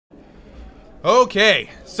Okay,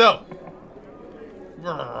 so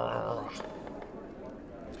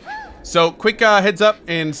quick heads up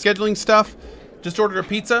and scheduling stuff. Just ordered a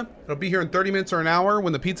pizza. It'll be here in 30 minutes or an hour.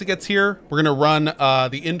 When the pizza gets here, we're gonna run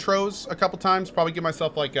the intros a couple times. Probably give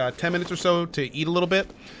myself like 10 minutes or so to eat a little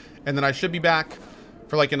bit, and then I should be back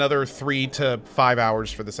for like another 3 to 5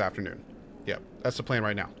 hours for this afternoon. Yeah, that's the plan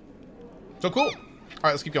right now. So cool. All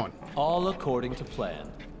right, let's keep going. All according to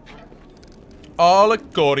plan. All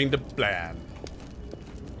according to plan.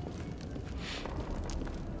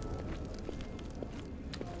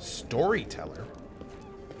 Storyteller.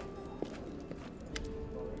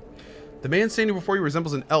 The man standing before you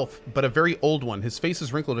resembles an elf, but a very old one. His face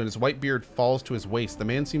is wrinkled and his white beard falls to his waist. The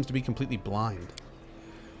man seems to be completely blind.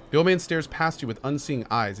 The old man stares past you with unseeing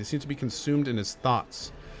eyes. He seems to be consumed in his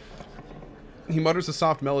thoughts. He mutters a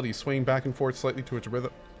soft melody, swaying back and forth slightly to its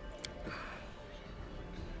rhythm.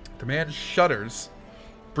 The man shudders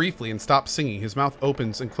briefly and stops singing. His mouth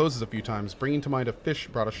opens and closes a few times, bringing to mind a fish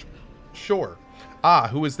brought ashore. Ah,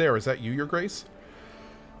 who is there? Is that you, your grace?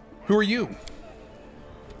 Who are you?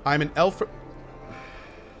 I'm an elf.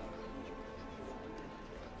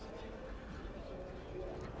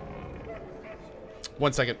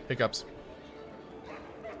 One second. Hiccups.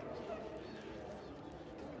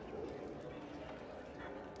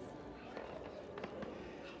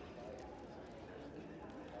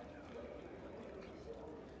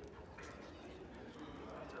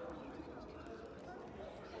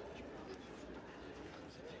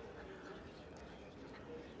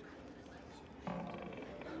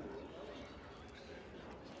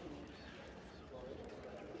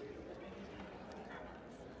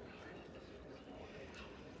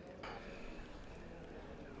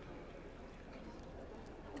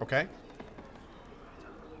 Okay.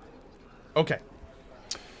 Okay.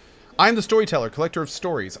 I am the storyteller, collector of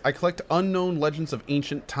stories. I collect unknown legends of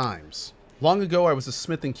ancient times. Long ago, I was a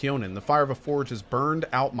smith in Keonan. The fire of a forge has burned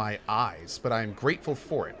out my eyes, but I am grateful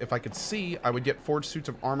for it. If I could see, I would get forged suits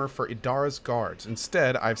of armor for Idara's guards.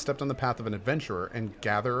 Instead, I've stepped on the path of an adventurer and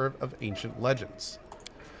gatherer of ancient legends.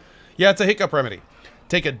 Yeah, it's a hiccup remedy.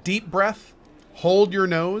 Take a deep breath, hold your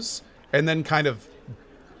nose, and then kind of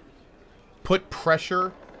put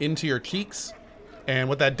pressure into your cheeks. And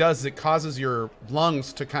what that does is it causes your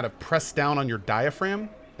lungs to kind of press down on your diaphragm.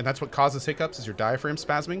 And that's what causes hiccups, is your diaphragm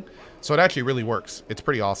spasming. So it actually really works. It's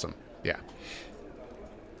pretty awesome. Yeah.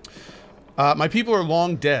 My people are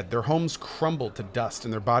long dead. Their homes crumbled to dust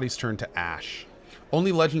and their bodies turned to ash.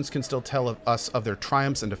 Only legends can still tell us of their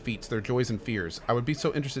triumphs and defeats, their joys and fears. I would be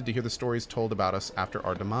so interested to hear the stories told about us after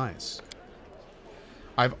our demise.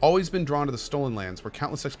 I've always been drawn to the Stolen Lands, where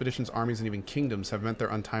countless expeditions, armies, and even kingdoms have met their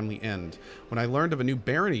untimely end. When I learned of a new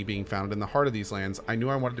barony being founded in the heart of these lands, I knew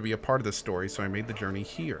I wanted to be a part of this story, so I made the journey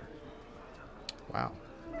here. Wow.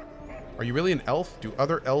 Are you really an elf? Do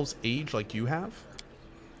other elves age like you have?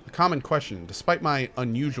 A common question. Despite my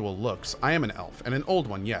unusual looks, I am an elf, and an old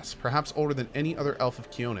one, yes, perhaps older than any other elf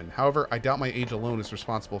of Keonan. However, I doubt my age alone is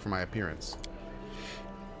responsible for my appearance.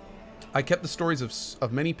 I kept the stories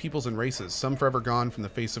of many peoples and races, some forever gone from the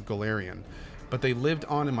face of Golarion, but they lived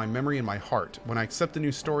on in my memory and my heart. When I accept a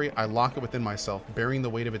new story, I lock it within myself, bearing the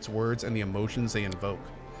weight of its words and the emotions they invoke.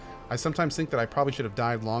 I sometimes think that I probably should have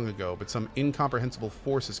died long ago, but some incomprehensible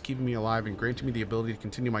force is keeping me alive and granting me the ability to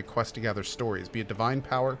continue my quest to gather stories. Be it divine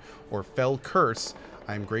power or fell curse,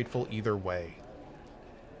 I am grateful either way.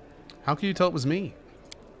 How can you tell it was me?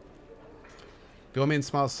 The old man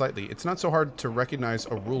smiles slightly. It's not so hard to recognize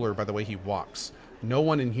a ruler by the way he walks. No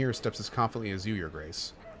one in here steps as confidently as you, your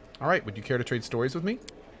grace. All right, would you care to trade stories with me?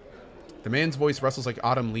 The man's voice rustles like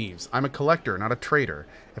autumn leaves. I'm a collector, not a trader.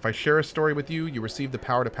 If I share a story with you, you receive the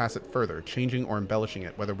power to pass it further, changing or embellishing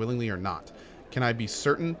it, whether willingly or not. Can I be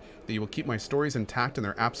certain that you will keep my stories intact in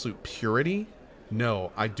their absolute purity?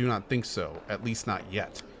 No, I do not think so. At least not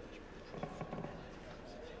yet.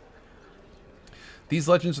 These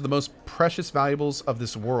legends are the most precious valuables of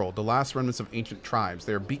this world, the last remnants of ancient tribes.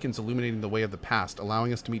 They are beacons illuminating the way of the past,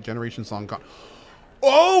 allowing us to meet generations long gone.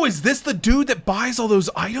 Oh, is this the dude that buys all those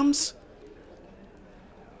items?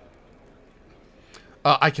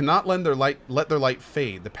 I cannot let their light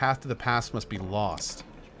fade. The path to the past must be lost.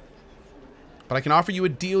 But I can offer you a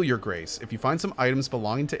deal, your grace. If you find some items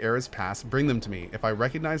belonging to eras past, bring them to me. If I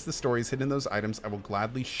recognize the stories hidden in those items, I will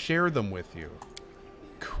gladly share them with you.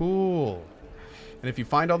 Cool. And if you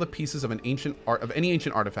find all the pieces of any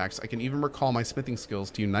ancient artifacts, I can even recall my smithing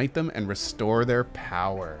skills to unite them and restore their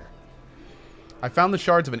power. I found the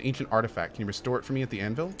shards of an ancient artifact. Can you restore it for me at the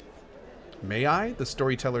anvil? May I? The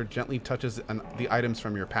storyteller gently touches the items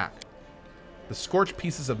from your pack. The scorched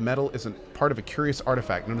pieces of metal is part of a curious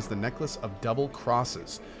artifact known as the Necklace of Double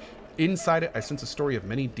Crosses. Inside it, I sense a story of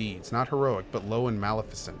many deeds, not heroic, but low and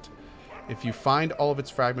maleficent. If you find all of its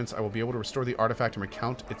fragments, I will be able to restore the artifact and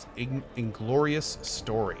recount its inglorious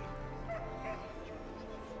story.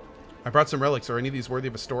 I brought some relics. Are any of these worthy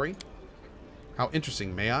of a story? How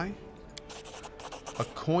interesting. May I? A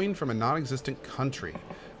coin from a non-existent country.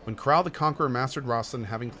 When Corral the Conqueror mastered Rosslyn,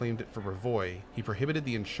 having claimed it for Ravoy, he prohibited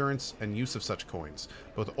the insurance and use of such coins.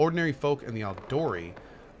 Both ordinary folk and the Aldori,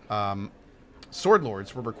 sword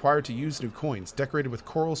lords, were required to use new coins, decorated with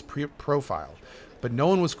Coral's profile. But no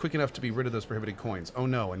one was quick enough to be rid of those prohibited coins. Oh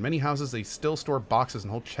no, in many houses they still store boxes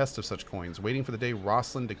and whole chests of such coins, waiting for the day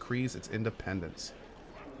Rosslyn decrees its independence.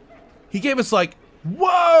 He gave us like,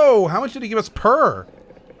 whoa! How much did he give us per?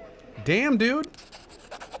 Damn, dude.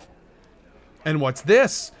 And what's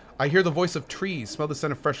this? I hear the voice of trees, smell the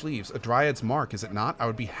scent of fresh leaves. A dryad's mark, is it not? I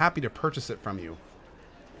would be happy to purchase it from you.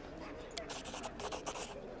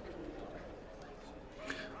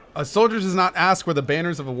 A soldier does not ask where the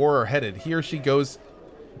banners of a war are headed. He or she goes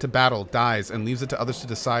to battle, dies, and leaves it to others to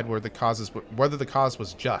decide whether the cause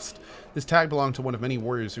was just. This tag belonged to one of many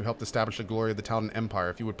warriors who helped establish the glory of the Taldan Empire.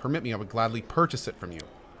 If you would permit me, I would gladly purchase it from you.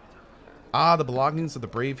 Ah, the belongings of the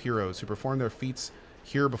brave heroes who performed their feats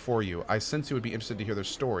here before you. I sense you would be interested to hear their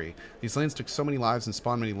story. These lands took so many lives and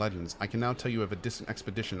spawned many legends. I can now tell you of a distant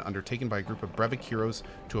expedition undertaken by a group of Brevik heroes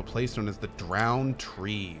to a place known as the Drowned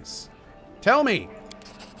Trees. Tell me!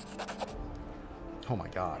 Oh my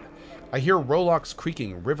god. I hear rowlocks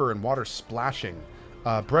creaking, river and water splashing,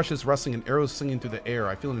 brushes rustling and arrows singing through the air.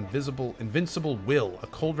 I feel an invincible will, a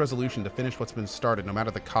cold resolution to finish what's been started, no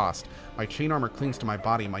matter the cost. My chain armor clings to my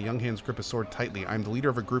body, my young hands grip a sword tightly. I am the leader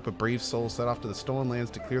of a group of brave souls set off to the stolen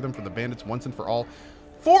lands to clear them from the bandits once and for all.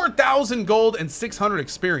 4,000 gold and 600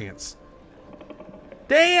 experience.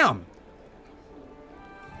 Damn!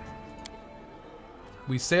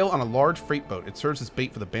 We sail on a large freight boat. It serves as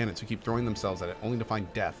bait for the bandits who keep throwing themselves at it, only to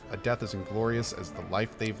find death. A death as inglorious as the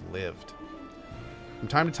life they've lived. From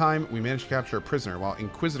time to time, we manage to capture a prisoner. While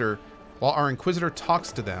our Inquisitor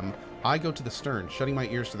talks to them, I go to the stern, shutting my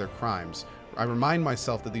ears to their crimes. I remind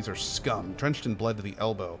myself that these are scum, drenched in blood to the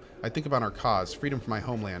elbow. I think about our cause, freedom from my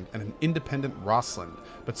homeland, and an independent Rosslyn.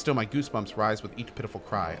 But still my goosebumps rise with each pitiful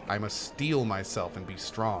cry. I must steel myself and be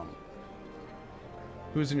strong.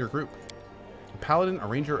 Who is in your group? A paladin, a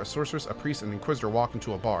ranger, a sorceress, a priest, and an inquisitor walk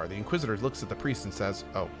into a bar. The inquisitor looks at the priest and says,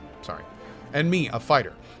 oh, sorry. And me, a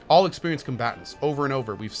fighter. All experienced combatants. Over and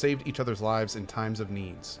over, we've saved each other's lives in times of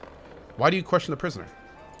needs. Why do you question the prisoner?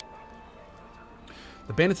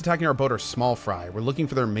 The bandits attacking our boat are small fry. We're looking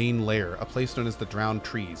for their main lair, a place known as the Drowned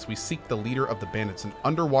Trees. We seek the leader of the bandits, an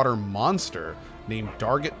underwater monster named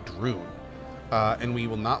Darget Droon. And we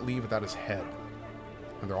will not leave without his head.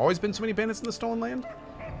 Have there always been so many bandits in the Stolen Land?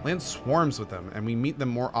 Land swarms with them, and we meet them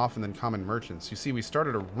more often than common merchants. You see, we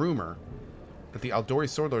started a rumor that the Aldori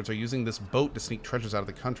sword lords are using this boat to sneak treasures out of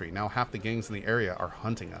the country. Now half the gangs in the area are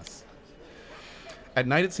hunting us. At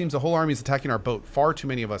night, it seems a whole army is attacking our boat. Far too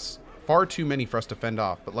many for us to fend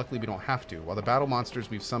off, but luckily we don't have to. While the battle monsters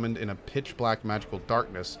we've summoned in a pitch-black magical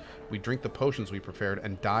darkness, we drink the potions we prepared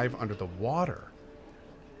and dive under the water.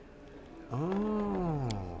 Oh...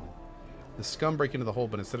 The scum break into the hold,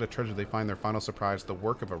 but instead of treasure, they find their final surprise, the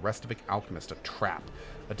work of a Restovic alchemist, a trap.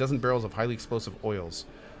 A dozen barrels of highly explosive oils.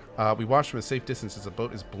 We watch from a safe distance as the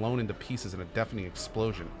boat is blown into pieces in a deafening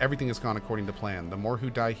explosion. Everything has gone according to plan. The more who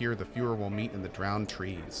die here, the fewer we'll meet in the Drowned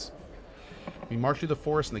Trees. We march through the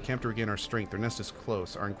forest and they camp to regain our strength. Their nest is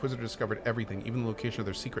close. Our Inquisitor discovered everything, even the location of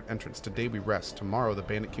their secret entrance. Today we rest. Tomorrow the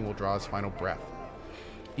Bandit King will draw his final breath.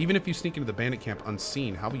 Even if you sneak into the bandit camp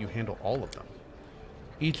unseen, how will you handle all of them?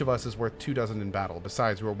 Each of us is worth 24 in battle.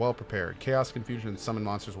 Besides, we are well prepared. Chaos, confusion, and summon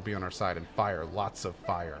monsters will be on our side. And fire. Lots of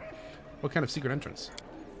fire. What kind of secret entrance?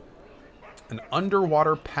 An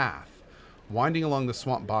underwater path. Winding along the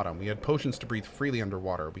swamp bottom. We had potions to breathe freely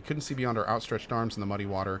underwater. We couldn't see beyond our outstretched arms in the muddy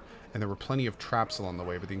water. And there were plenty of traps along the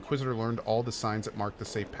way. But the Inquisitor learned all the signs that marked the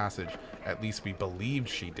safe passage. At least we believed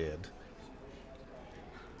she did.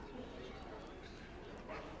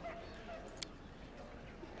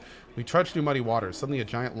 We trudge through muddy waters. Suddenly a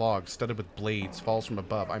giant log, studded with blades, falls from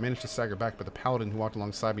above. I manage to stagger back, but the paladin who walked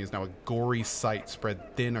alongside me is now a gory sight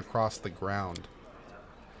spread thin across the ground.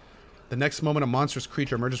 The next moment, a monstrous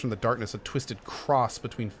creature emerges from the darkness, a twisted cross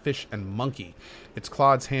between fish and monkey. Its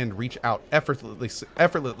clawed hand reach out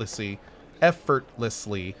effortlessly,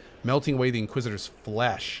 melting away the Inquisitor's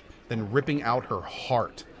flesh, then ripping out her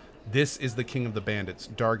heart. This is the king of the bandits,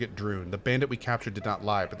 Darget Droon. The bandit we captured did not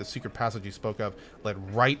lie, but the secret passage he spoke of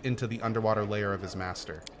led right into the underwater lair of his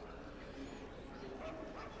master.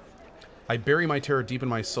 I bury my terror deep in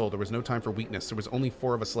my soul. There was no time for weakness. There was only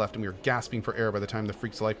 4 of us left, and we were gasping for air by the time the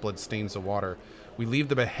freak's lifeblood stains the water. We leave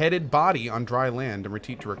the beheaded body on dry land and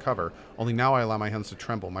retreat to recover. Only now I allow my hands to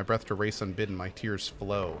tremble, my breath to race unbidden, my tears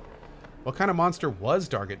flow. What kind of monster was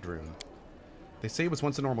Darget Droon? They say he was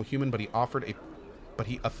once a normal human, but he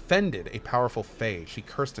offended a powerful fae. She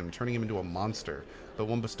cursed him, turning him into a monster, but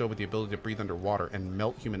one bestowed with the ability to breathe underwater and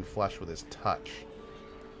melt human flesh with his touch.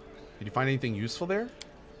 Did you find anything useful there?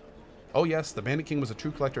 Oh yes, the Bandit King was a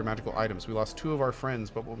true collector of magical items. We lost 2 of our friends,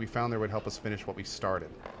 but what we found there would help us finish what we started.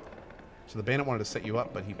 So the bandit wanted to set you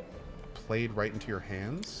up, but he played right into your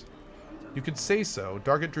hands? You could say so.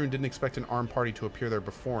 Darget Droon didn't expect an armed party to appear there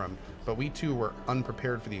before him, but we too were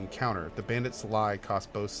unprepared for the encounter. The bandit's lie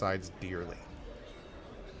cost both sides dearly.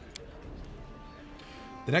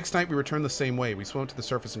 The next night we returned the same way. We swam to the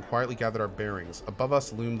surface and quietly gathered our bearings. Above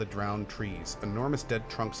us loomed the drowned trees, enormous dead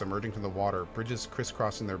trunks emerging from the water, bridges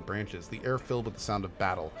crisscrossing their branches, the air filled with the sound of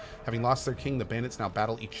battle. Having lost their king, the bandits now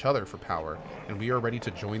battle each other for power, and we are ready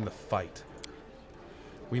to join the fight.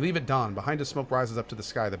 We leave at dawn. Behind us, smoke rises up to the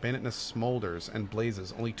sky. The banditness smolders and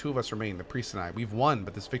blazes. Only 2 of us remain, the priest and I. We've won,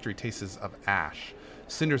 but this victory tastes of ash,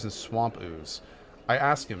 cinders and swamp ooze. I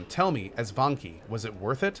ask him, tell me, as Vanki, was it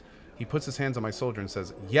worth it? He puts his hands on my shoulder and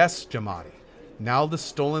says, yes, Jamadi. Now the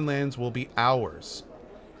stolen lands will be ours.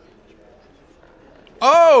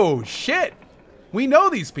 Oh, shit! We know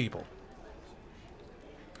these people.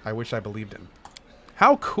 I wish I believed him.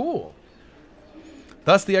 How cool.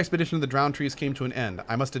 Thus, the expedition of the drowned trees came to an end.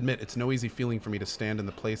 I must admit, it's no easy feeling for me to stand in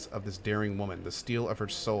the place of this daring woman. The steel of her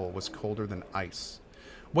soul was colder than ice.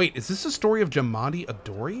 Wait, is this a story of Jamadi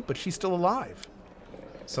Adori? But she's still alive.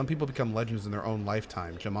 Some people become legends in their own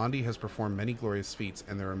lifetime. Jamandi has performed many glorious feats,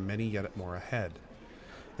 and there are many yet more ahead.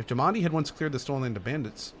 If Jamandi had once cleared the stolen land of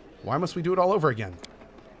bandits, why must we do it all over again?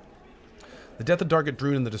 The death of Darget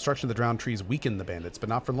Droon and the destruction of the drowned trees weakened the bandits, but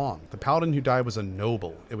not for long. The paladin who died was a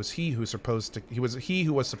noble. It was he who was supposed to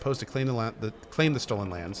claim the stolen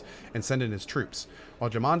lands and send in his troops.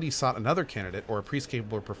 While Jamandi sought another candidate, or a priest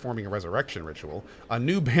capable of performing a resurrection ritual, a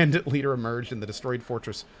new bandit leader emerged in the destroyed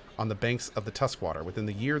fortress on the banks of the Tuskwater. Within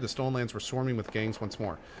the year, the stolen lands were swarming with gangs once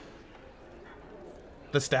more.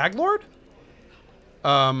 The Stag Lord?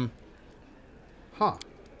 Huh.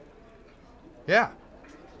 Yeah.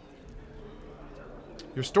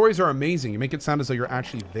 Your stories are amazing. You make it sound as though you're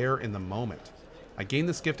actually there in the moment. I gained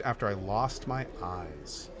this gift after I lost my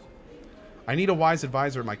eyes. I need a wise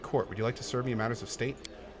advisor at my court. Would you like to serve me in matters of state?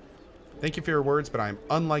 Thank you for your words, but I am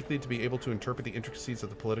unlikely to be able to interpret the intricacies of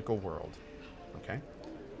the political world. Okay.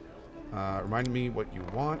 Remind me what you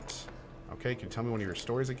want. Okay, can you tell me one of your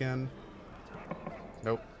stories again?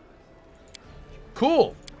 Nope.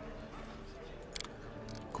 Cool!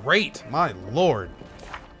 Great! My lord.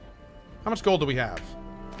 How much gold do we have?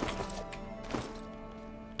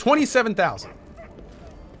 27,000.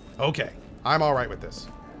 Okay, I'm all right with this.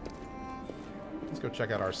 Let's go check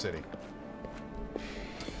out our city.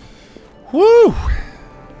 Woo!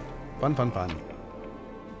 Fun, fun, fun.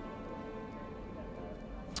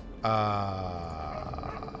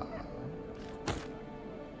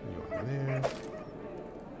 You over there.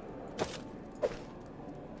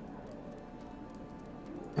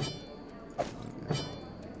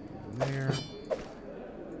 There.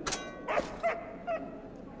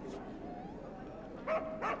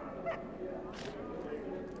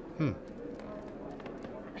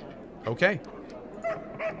 Okay.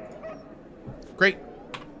 Great.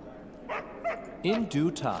 In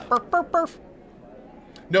due time. Burf, burf, burf.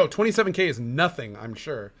 No, 27k is nothing, I'm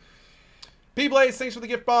sure. P-Blaze, thanks for the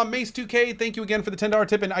gift bomb. Mace2k, thank you again for the $10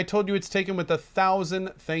 tip. And I told you it's taken with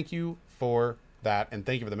 1,000. Thank you for that. And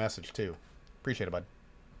thank you for the message, too. Appreciate it, bud.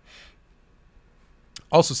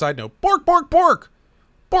 Also, side note, pork, pork, pork!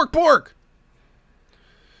 Pork, pork!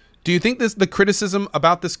 Do you think the criticism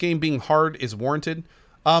about this game being hard is warranted?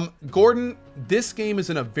 Gordon, this game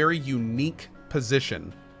is in a very unique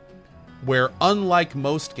position where, unlike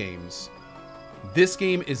most games, this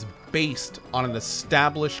game is based on an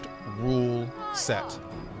established rule set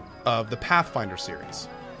of the Pathfinder series.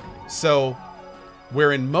 So,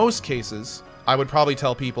 where in most cases, I would probably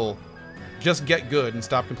tell people, just get good and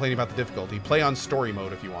stop complaining about the difficulty. Play on story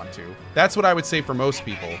mode if you want to. That's what I would say for most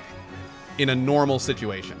people in a normal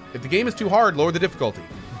situation. If the game is too hard, lower the difficulty.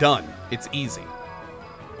 Done. It's easy.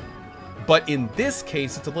 But in this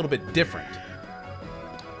case, it's a little bit different.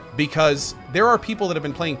 Because there are people that have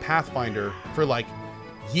been playing Pathfinder for like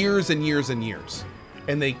years and years and years.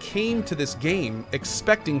 And they came to this game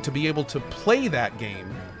expecting to be able to play that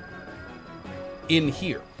game in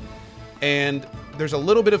here. And there's a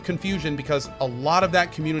little bit of confusion because a lot of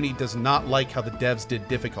that community does not like how the devs did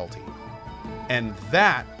difficulty. And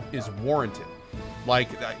that is warranted. Like,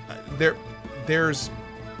 there's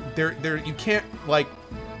you can't, like,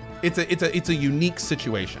 it's a unique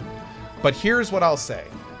situation. But here's what I'll say.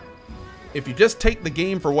 If you just take the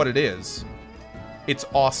game for what it is, it's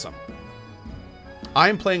awesome. I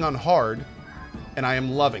am playing on hard, and I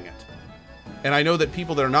am loving it. And I know that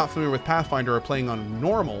people that are not familiar with Pathfinder are playing on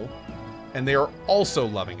normal, and they are also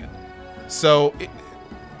loving it. So,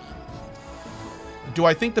 do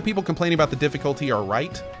I think the people complaining about the difficulty are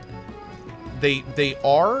right? They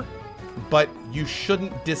are, but you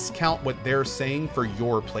shouldn't discount what they're saying for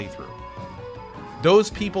your playthrough. Those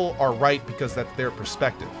people are right because that's their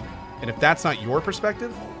perspective. And if that's not your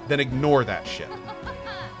perspective, then ignore that shit.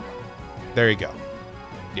 There you go.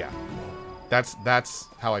 Yeah. That's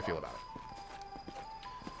how I feel about it.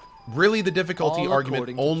 Really, the difficulty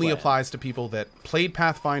argument only applies to people that played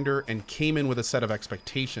Pathfinder and came in with a set of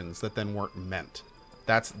expectations that then weren't met.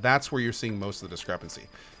 That's where you're seeing most of the discrepancy.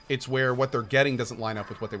 It's where what they're getting doesn't line up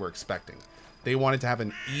with what they were expecting. They wanted to have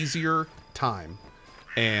an easier time,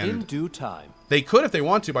 and in due time. They could if they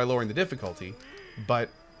want to by lowering the difficulty, but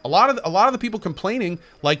a lot of the people complaining,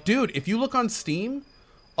 like, dude, if you look on Steam,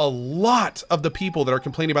 a lot of the people that are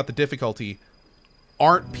complaining about the difficulty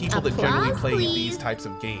aren't people that generally play these types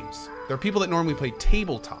of games. They're people that normally play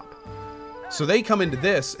tabletop. So they come into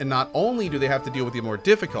this, and not only do they have to deal with the more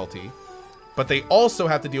difficulty, but they also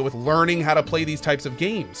have to deal with learning how to play these types of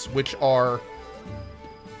games, which are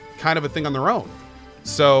kind of a thing on their own.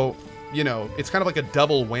 So, you know, it's kind of like a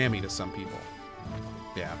double whammy to some people.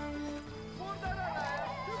 Yeah.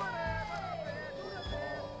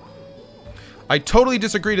 I totally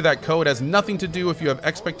disagree to that, Code. It has nothing to do if you have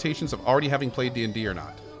expectations of already having played D&D or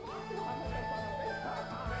not.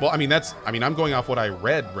 Well, I mean, I'm going off what I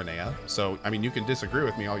read, Renea. So, I mean, you can disagree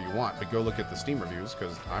with me all you want, but go look at the Steam reviews,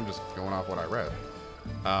 because I'm just going off what I read.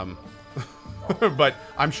 But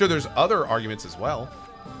I'm sure there's other arguments as well.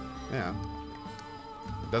 Yeah.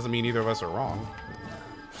 Doesn't mean either of us are wrong.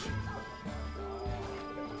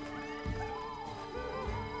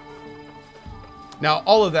 Now,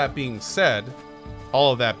 all of that being said,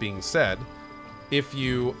 if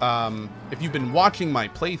you've been watching my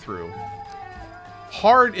playthrough,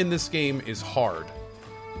 hard in this game is hard.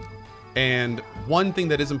 And one thing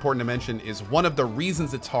that is important to mention is one of the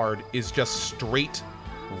reasons it's hard is just straight,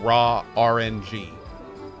 raw RNG.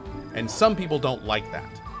 And some people don't like that.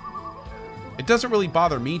 It doesn't really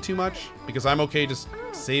bother me too much because I'm okay just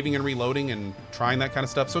saving and reloading and trying that kind of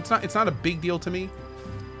stuff. So it's not a big deal to me.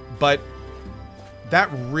 But that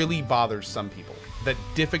really bothers some people. That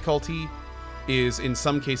difficulty is in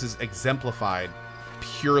some cases exemplified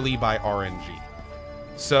purely by RNG.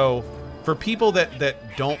 So for people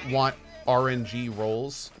that don't want RNG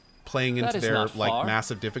rolls playing into their like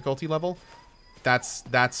massive difficulty level, that's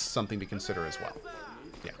something to consider as well.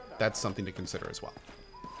 Yeah, that's something to consider as well.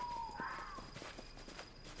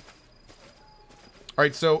 All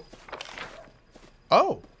right, so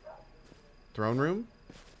throne room,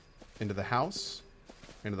 into the house,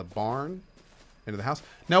 into the barn, into the house.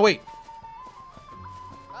 Now wait,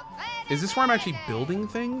 is this where I'm actually building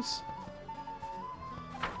things?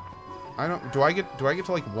 Do I get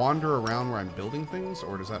to like wander around where I'm building things,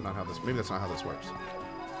 or does that not how this? Maybe that's not how this works.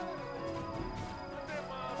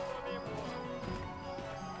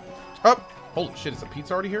 Oh, holy shit! Is the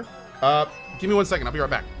pizza already here? Give me 1 second. I'll be right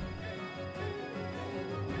back.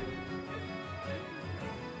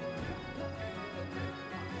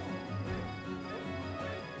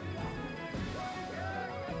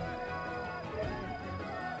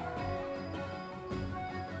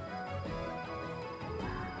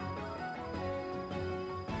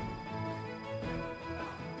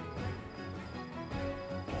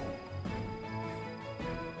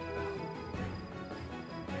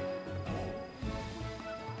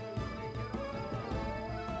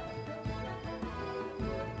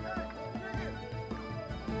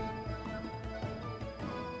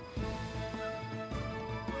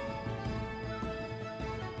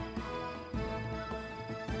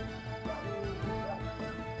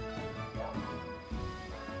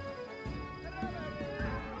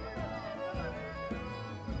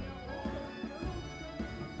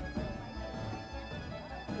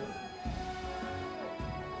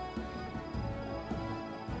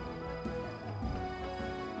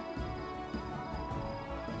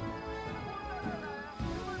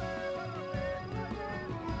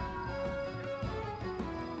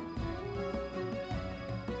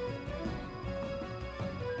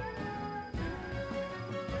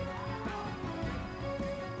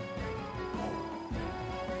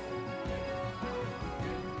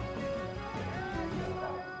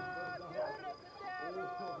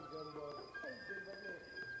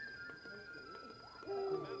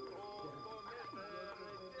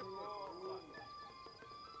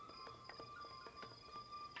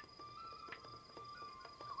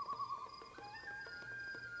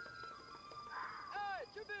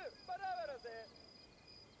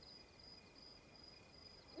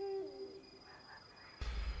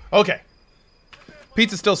 Okay.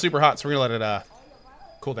 Pizza's still super hot, so we're gonna let it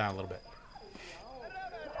cool down a little bit.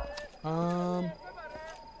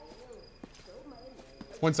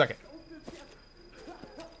 1 second.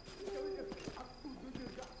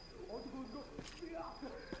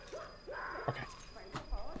 Okay.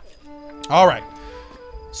 All right.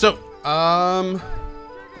 So,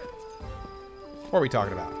 what are we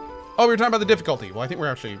talking about? Oh, we were talking about the difficulty. Well, I think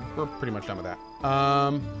we're pretty much done with that.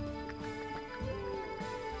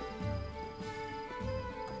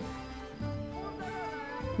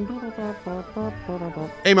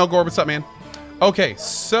 Hey, Melgore, what's up, man? Okay,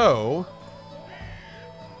 so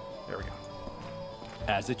there we go.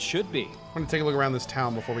 As it should be. I'm gonna take a look around this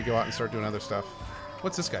town before we go out and start doing other stuff.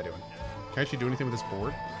 What's this guy doing? Can I actually do anything with this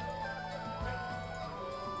board?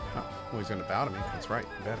 Oh, well, he's gonna bow to me. That's right.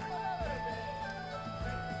 Better.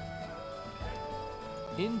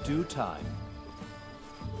 In due time.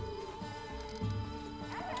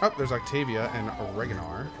 Oh, there's Octavia and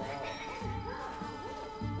Oreganar.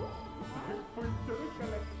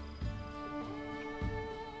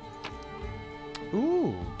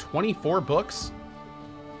 Ooh, 24 books?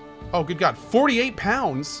 Oh, good God. 48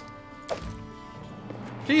 pounds?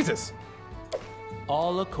 Jesus.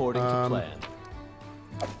 All according to plan.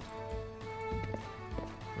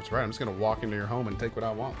 That's right. I'm just going to walk into your home and take what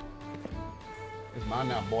I want. It's mine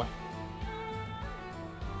now, boy.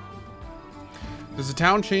 Does the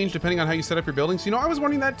town change depending on how you set up your buildings? You know, I was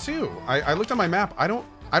wondering that too. I looked on my map. I don't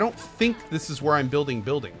think this is where I'm building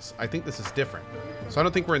buildings. I think this is different. So I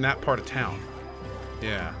don't think we're in that part of town.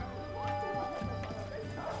 Yeah.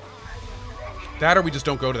 That or we just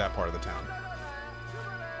don't go to that part of the town.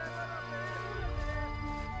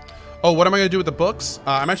 Oh, what am I going to do with the books?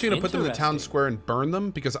 I'm actually going to put them in the town square and burn them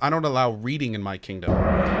because I don't allow reading in my kingdom.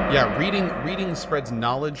 Yeah, reading spreads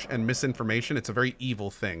knowledge and misinformation. It's a very evil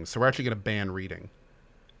thing. So we're actually going to ban reading.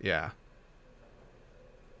 Yeah.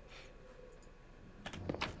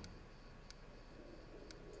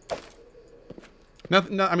 No,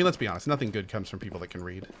 I mean, let's be honest. Nothing good comes from people that can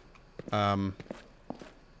read. No.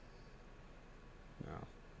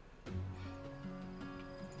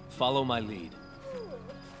 Follow my lead.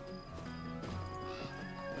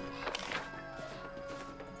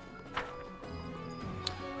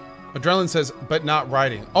 Adrenaline says, but not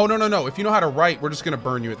writing. Oh, no. If you know how to write, we're just going to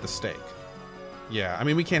burn you at the stake. Yeah, I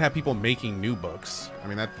mean, we can't have people making new books. I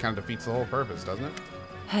mean, that kind of defeats the whole purpose, doesn't it?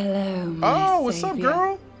 Hello, my Oh, what's up, savior.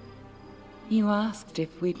 girl? You asked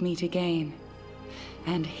if we'd meet again.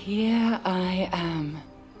 And here I am.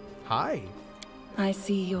 Hi. I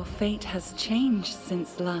see your fate has changed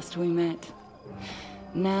since last we met.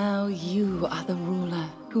 Now you are the ruler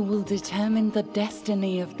who will determine the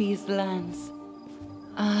destiny of these lands.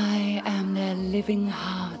 I am their living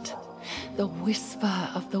heart, the whisper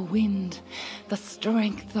of the wind, the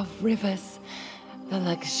strength of rivers, the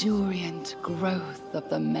luxuriant growth of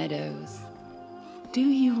the meadows. Do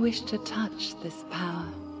you wish to touch this power?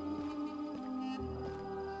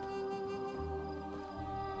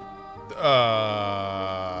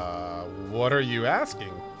 What are you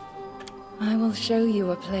asking? I will show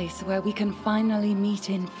you a place where we can finally meet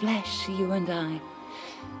in flesh, you and I.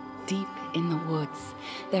 Deep in the woods,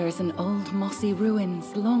 there is an old mossy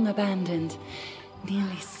ruins long abandoned,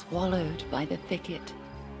 nearly swallowed by the thicket.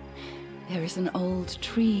 There is an old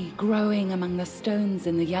tree growing among the stones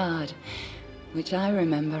in the yard, which I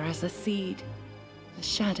remember as a seed, a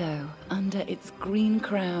shadow under its green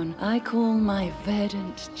crown I call my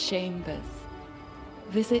verdant chambers.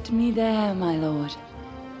 Visit me there, my lord,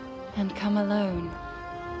 and come alone.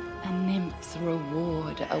 A nymph's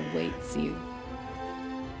reward awaits you.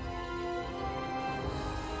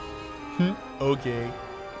 Okay.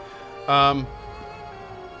 I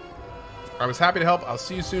was happy to help. I'll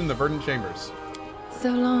see you soon in the Verdant Chambers.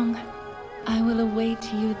 So long. I will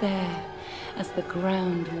await you there as the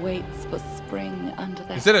ground waits for spring under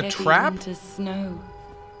the Is it a heavy trap? winter snow.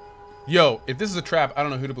 Yo, if this is a trap, I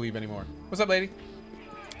don't know who to believe anymore. What's up, lady?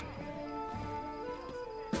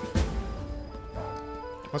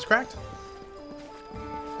 What's cracked?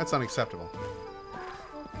 That's unacceptable.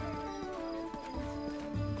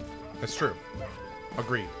 That's true.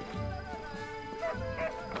 Agreed.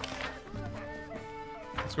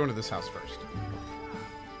 Let's go into this house first.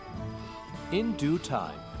 In due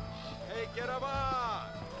time. Hey, get him on!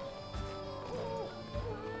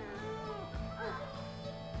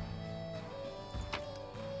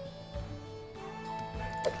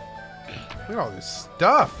 Look at all this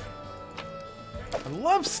stuff. I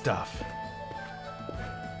love stuff.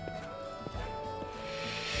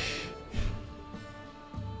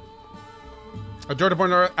 A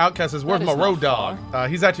Jordan Outcast says, where's That my is road not dog?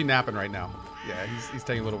 He's actually napping right now. Yeah, he's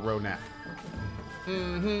taking a little row nap.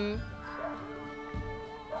 Mm-hmm.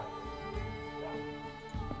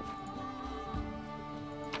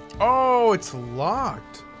 Oh, it's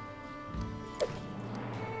locked.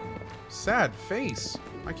 Sad face.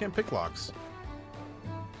 I can't pick locks.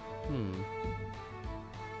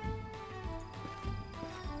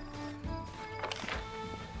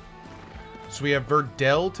 So we have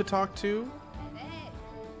Verdell to talk to.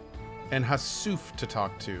 And Hasuf to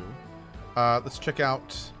talk to. Let's check out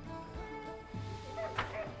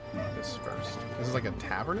this first. This is like a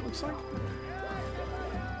tavern, it looks like.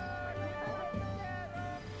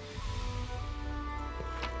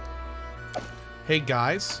 Hey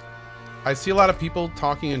guys, I see a lot of people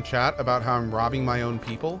talking in chat about how I'm robbing my own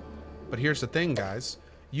people. But here's the thing, guys.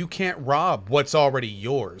 You can't rob what's already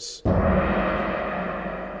yours.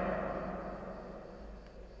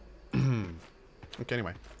 Okay,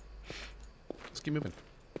 anyway. Let's keep moving.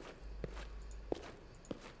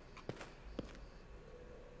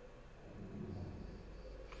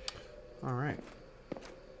 All right.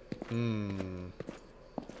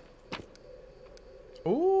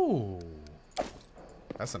 Ooh.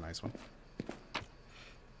 That's a nice one.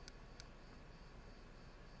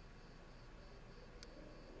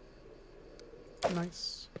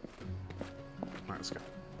 Nice. All right, let's go.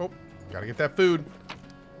 Oh, gotta get that food.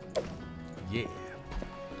 Yeah.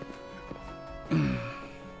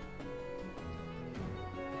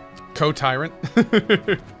 Co-Tyrant.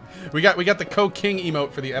 we got the Co-King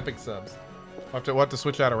emote for the epic subs. We'll have to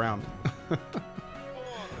switch that around.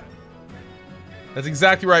 That's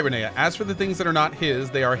exactly right, Renee. As for the things that are not his,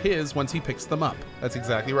 they are his once he picks them up. That's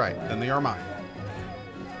exactly right. Then they are mine.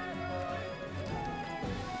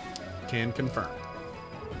 Can confirm.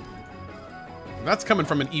 And that's coming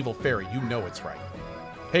from an evil fairy. You know it's right.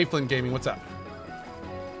 Hey, Flynn Gaming, what's up?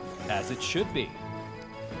 As it should be.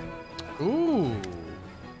 Ooh.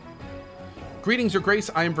 Greetings, Your Grace.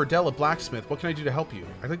 I am Verdell, a blacksmith. What can I do to help you?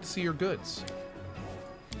 I'd like to see your goods.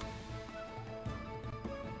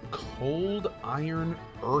 Cold Iron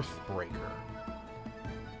Earthbreaker.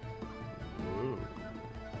 Ooh.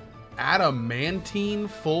 Adamantine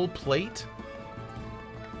full plate?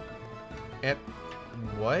 At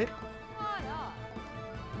what?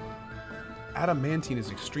 Adamantine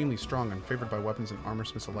is extremely strong and favored by weapons and armor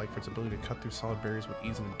smiths alike for its ability to cut through solid barriers with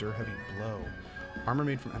ease and endure heavy blow. Armor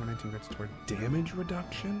made from adamantine grants toward damage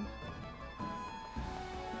reduction?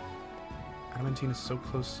 Adamantine is so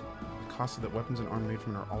close costly that weapons and armor made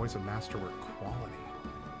from it are always a masterwork quality.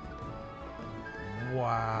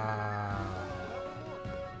 Wow.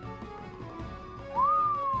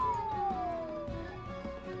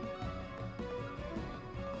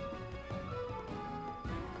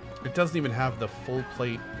 It doesn't even have the full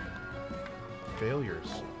plate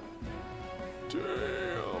failures. Damn.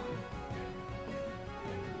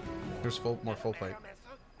 There's more full plate.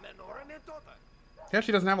 He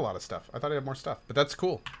actually doesn't have a lot of stuff. I thought he had more stuff, but that's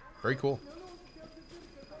cool. Very cool.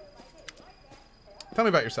 Tell me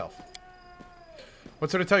about yourself.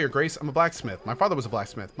 What's there to tell, Your Grace? I'm a blacksmith. My father was a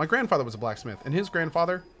blacksmith. My grandfather was a blacksmith. And his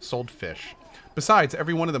grandfather sold fish. Besides,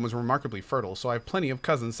 every one of them was remarkably fertile, so I have plenty of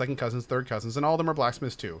cousins, second cousins, third cousins, and all of them are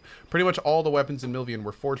blacksmiths too. Pretty much all the weapons in Milvian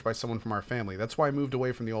were forged by someone from our family. That's why I moved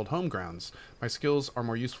away from the old home grounds. My skills are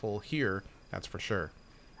more useful here, that's for sure.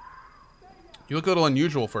 You look a little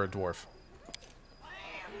unusual for a dwarf.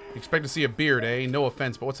 You expect to see a beard, eh? No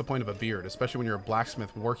offense, but what's the point of a beard? Especially when you're a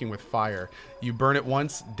blacksmith working with fire. You burn it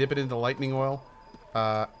once, dip it into lighting oil,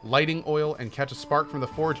 and catch a spark from the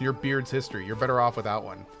forge, and your beard's history. You're better off without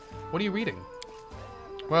one. What are you reading?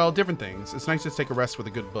 Well, different things. It's nice to take a rest with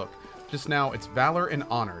a good book. Just now, it's Valor and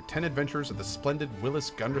Honor. 10 Adventures of the Splendid Willis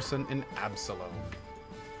Gunderson in Absalom.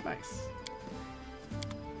 Nice.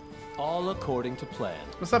 All according to plan.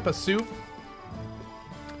 What's up, Asuf?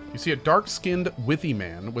 You see a dark-skinned, withy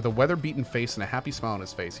man with a weather-beaten face and a happy smile on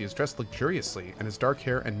his face. He is dressed luxuriously, and his dark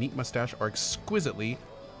hair and neat mustache are exquisitely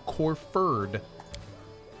coiffured.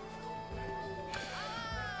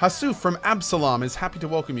 Hasuf from Absalom is happy to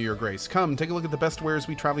welcome you, Your Grace. Come, take a look at the best wares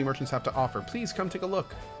we traveling merchants have to offer. Please come take a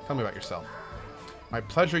look. Tell me about yourself. My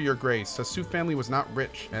pleasure, Your Grace. Hasuf family was not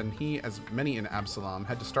rich, and he, as many in Absalom,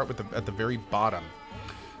 had to start at the very bottom.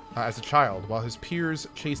 As a child, while his peers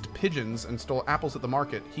chased pigeons and stole apples at the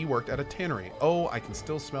market, he worked at a tannery. Oh, I can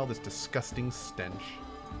still smell this disgusting stench.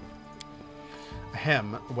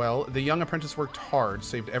 Ahem. Well, the young apprentice worked hard,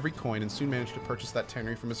 saved every coin, and soon managed to purchase that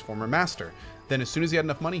tannery from his former master. Then, as soon as he had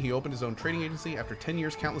enough money, he opened his own trading agency. After 10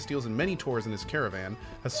 years, countless deals, and many tours in his caravan,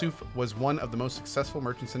 Hasuf was one of the most successful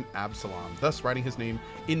merchants in Absalom, thus writing his name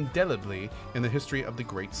indelibly in the history of the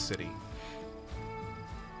great city.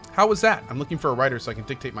 How was that? I'm looking for a writer so I can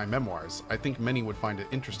dictate my memoirs. I think many would find it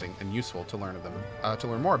interesting and useful to learn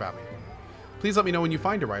more about me. Please let me know when you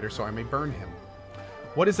find a writer so I may burn him.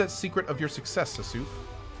 What is that secret of your success, Sasuf?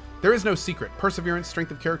 There is no secret. Perseverance,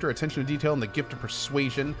 strength of character, attention to detail, and the gift of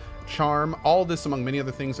persuasion, charm, all this among many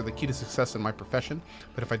other things are the key to success in my profession.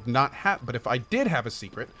 But if I did have a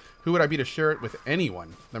secret, who would I be to share it with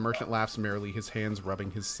anyone? The merchant laughs merrily, his hands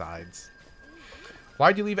rubbing his sides.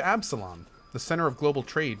 Why'd you leave Absalom, the center of global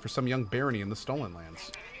trade, for some young barony in the Stolen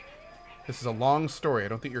Lands? This is a long story. I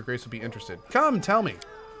don't think your grace would be interested. Come, tell me.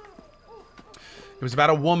 It was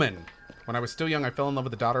about a woman. When I was still young, I fell in love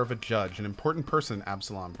with the daughter of a judge, an important person in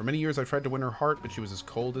Absalom. For many years, I tried to win her heart, but she was as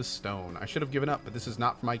cold as stone. I should have given up, but this is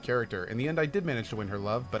not for my character. In the end, I did manage to win her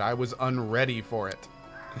love, but I was unready for it.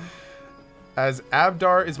 As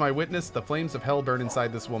Abdar is my witness, the flames of hell burn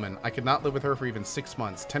inside this woman. I could not live with her for even 6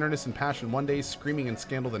 months. Tenderness and passion one day, screaming and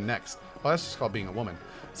scandal the next. Well, that's just called being a woman.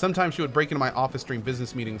 Sometimes she would break into my office during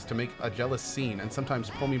business meetings to make a jealous scene, and sometimes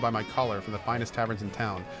pull me by my collar from the finest taverns in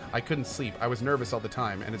town. I couldn't sleep. I was nervous all the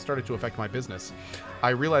time, and it started to affect my business.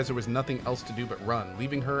 I realized there was nothing else to do but run.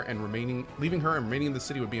 Leaving her and remaining in the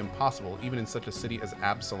city would be impossible, even in such a city as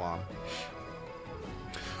Absalom.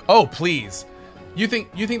 Oh, please. You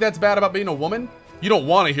think that's bad about being a woman? You don't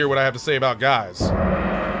want to hear what I have to say about guys.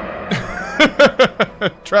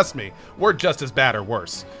 Trust me, we're just as bad or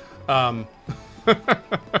worse. I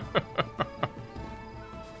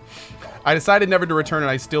decided never to return, and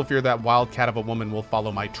I still fear that wildcat of a woman will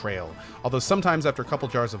follow my trail. Although sometimes after a couple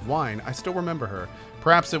jars of wine, I still remember her.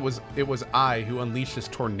 Perhaps it was I who unleashed this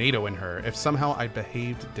tornado in her, if somehow I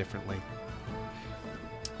behaved differently.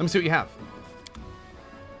 Let me see what you have.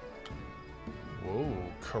 Whoa,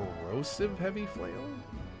 corrosive heavy flail?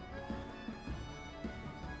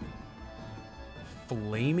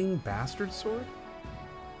 Flaming bastard sword?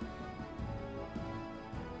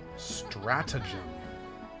 Stratagem.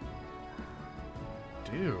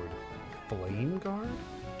 Dude. Flame guard?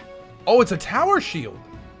 Oh, it's a tower shield!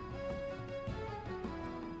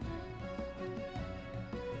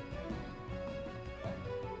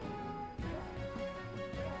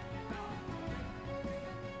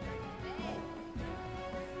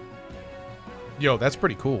 Yo, that's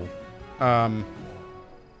pretty cool. I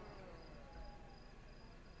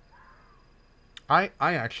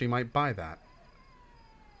actually might buy that.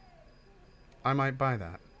 I might buy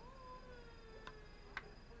that.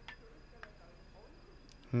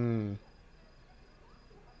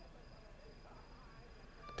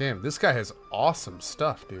 Damn, this guy has awesome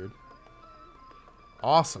stuff, dude.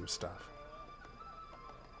 Awesome stuff.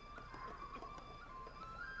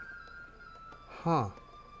 Huh.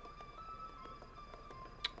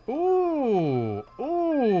 Ooh.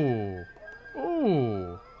 Ooh.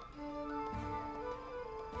 Ooh.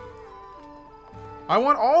 I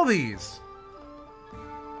want all these.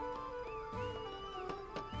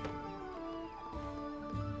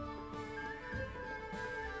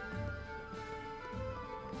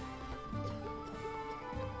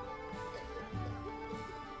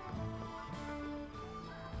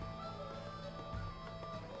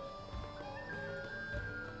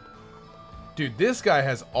 Dude, this guy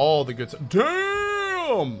has all the good stuff.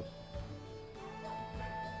 Damn!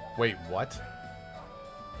 Wait, what?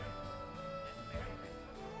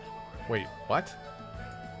 Wait, what?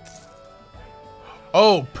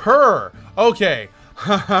 Oh, per! Okay.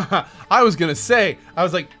 I was gonna say, I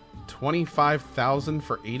was like, 25,000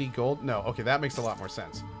 for 80 gold? No, okay, that makes a lot more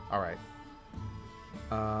sense. Alright.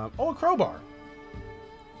 Oh, a crowbar.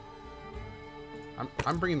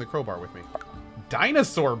 I'm bringing the crowbar with me.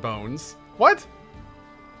 Dinosaur bones? What?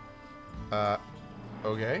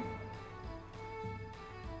 Okay.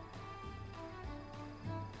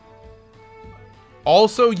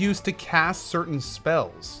 Also used to cast certain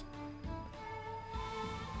spells.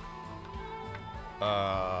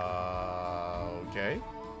 Okay.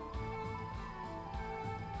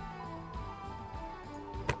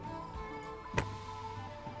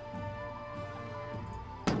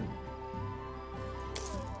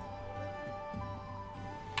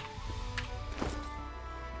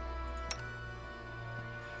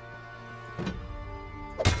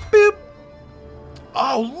 Boop.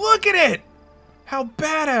 Oh, look at it! How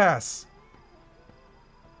badass!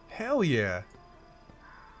 Hell yeah.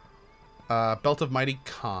 Belt of Mighty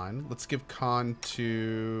Khan. Let's give Khan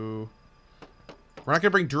to... We're not going to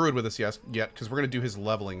bring Druid with us yet, because we're going to do his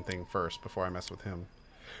leveling thing first before I mess with him.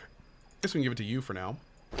 Guess we can give it to you for now.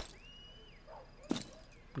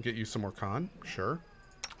 Get you some more Khan. Sure.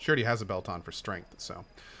 She already has a belt on for strength, so...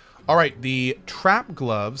 Alright, the trap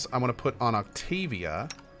gloves I'm going to put on Octavia,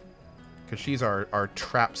 because she's our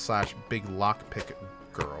trap slash big lockpick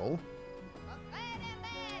girl.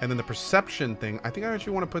 And then the perception thing, I think I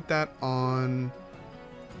actually want to put that on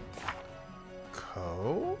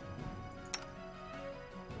Co.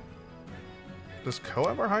 Does Co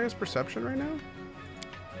have our highest perception right now?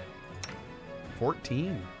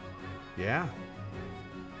 14. Yeah.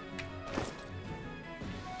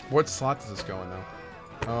 What slot does this go in, though?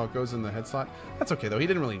 Oh, it goes in the head slot. That's okay, though. He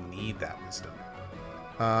didn't really need that wisdom.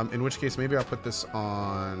 In which case, maybe I'll put this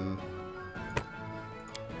on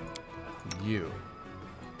you.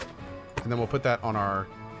 And then we'll put that on our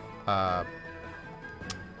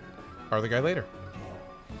other guy later.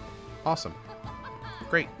 Awesome.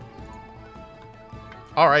 Great.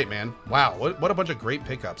 All right, man. Wow, what a bunch of great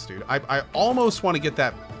pickups, dude. I almost want to get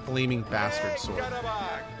that flaming bastard sword.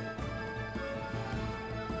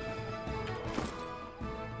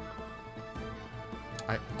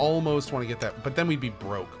 I almost want to get that, but then we'd be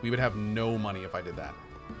broke. We would have no money if I did that.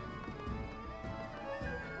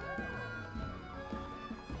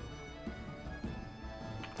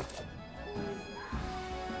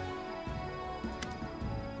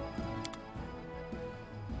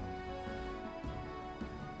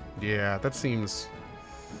 Yeah, that seems...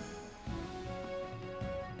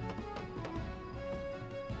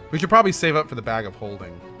 We could probably save up for the bag of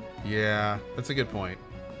holding. Yeah, that's a good point.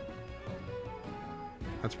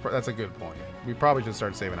 That's a good point. We probably should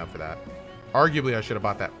start saving up for that. Arguably, I should have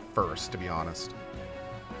bought that first, to be honest.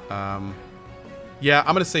 Yeah,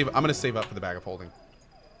 I'm gonna save up for the bag of holding.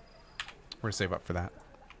 We're gonna save up for that.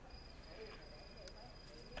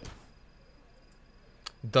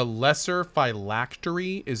 The lesser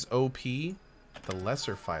phylactery is OP. The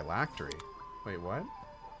lesser phylactery. Wait, what?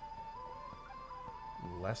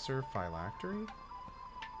 Lesser phylactery?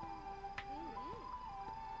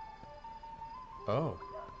 Oh.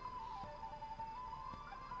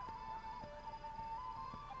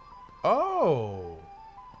 Oh.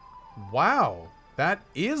 Wow. That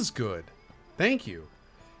is good. Thank you.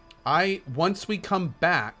 Once we come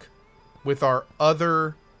back with our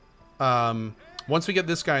other, once we get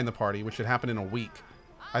this guy in the party, which should happen in a week,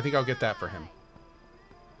 I think I'll get that for him.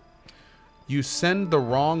 You send the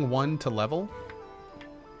wrong one to level?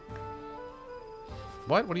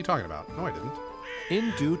 What? What are you talking about? No, I didn't.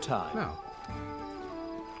 In due time. No.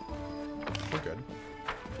 We're good.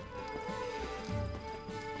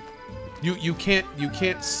 You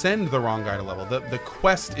can't send the wrong guy to level. The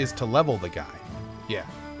quest is to level the guy. Yeah.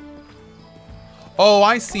 Oh,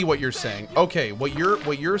 I see what you're saying. Okay, what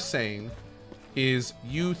you're saying is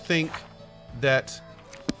you think that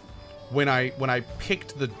when I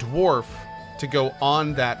picked the dwarf to go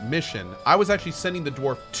on that mission, I was actually sending the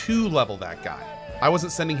dwarf to level that guy. I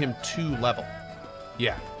wasn't sending him to level.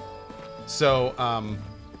 Yeah. So,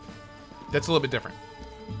 that's a little bit different.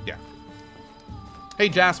 Yeah. Hey,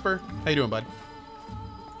 Jasper. How you doing, bud?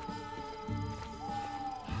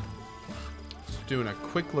 Just doing a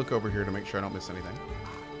quick look over here to make sure I don't miss anything.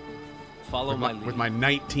 Follow my lead. With my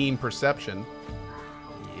 19 perception.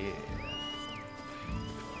 Yeah.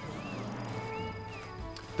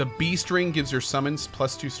 The beast ring gives your summons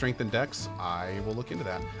 +2 strength and dex. I will look into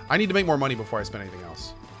that. I need to make more money before I spend anything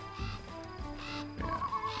else. Yeah.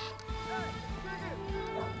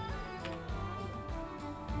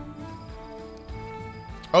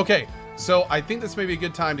 Okay, so I think this may be a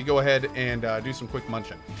good time to go ahead and do some quick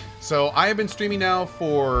munching. So I have been streaming now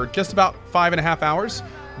for just about 5.5 hours.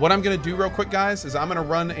 What I'm going to do real quick, guys, is I'm going to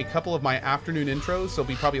run a couple of my afternoon intros. There'll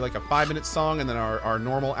be probably like a 5-minute song and then our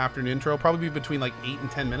normal afternoon intro, probably be between like 8 and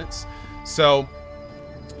 10 minutes. So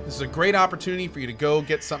this is a great opportunity for you to go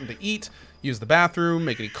get something to eat, use the bathroom,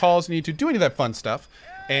 make any calls you need to, do any of that fun stuff.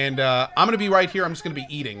 And I'm going to be right here. I'm just going to be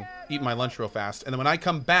eating my lunch real fast. And then when I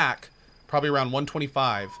come back, probably around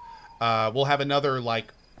 1:25, we'll have another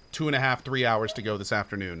like 2.5, 3 hours to go this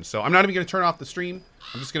afternoon. So I'm not even going to turn off the stream.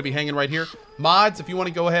 I'm just going to be hanging right here. Mods, if you want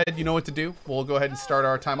to go ahead, you know what to do. We'll go ahead and start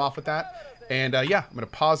our time off with that. And yeah, I'm going to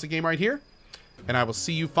pause the game right here. And I will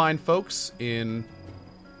see you fine folks in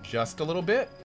just a little bit.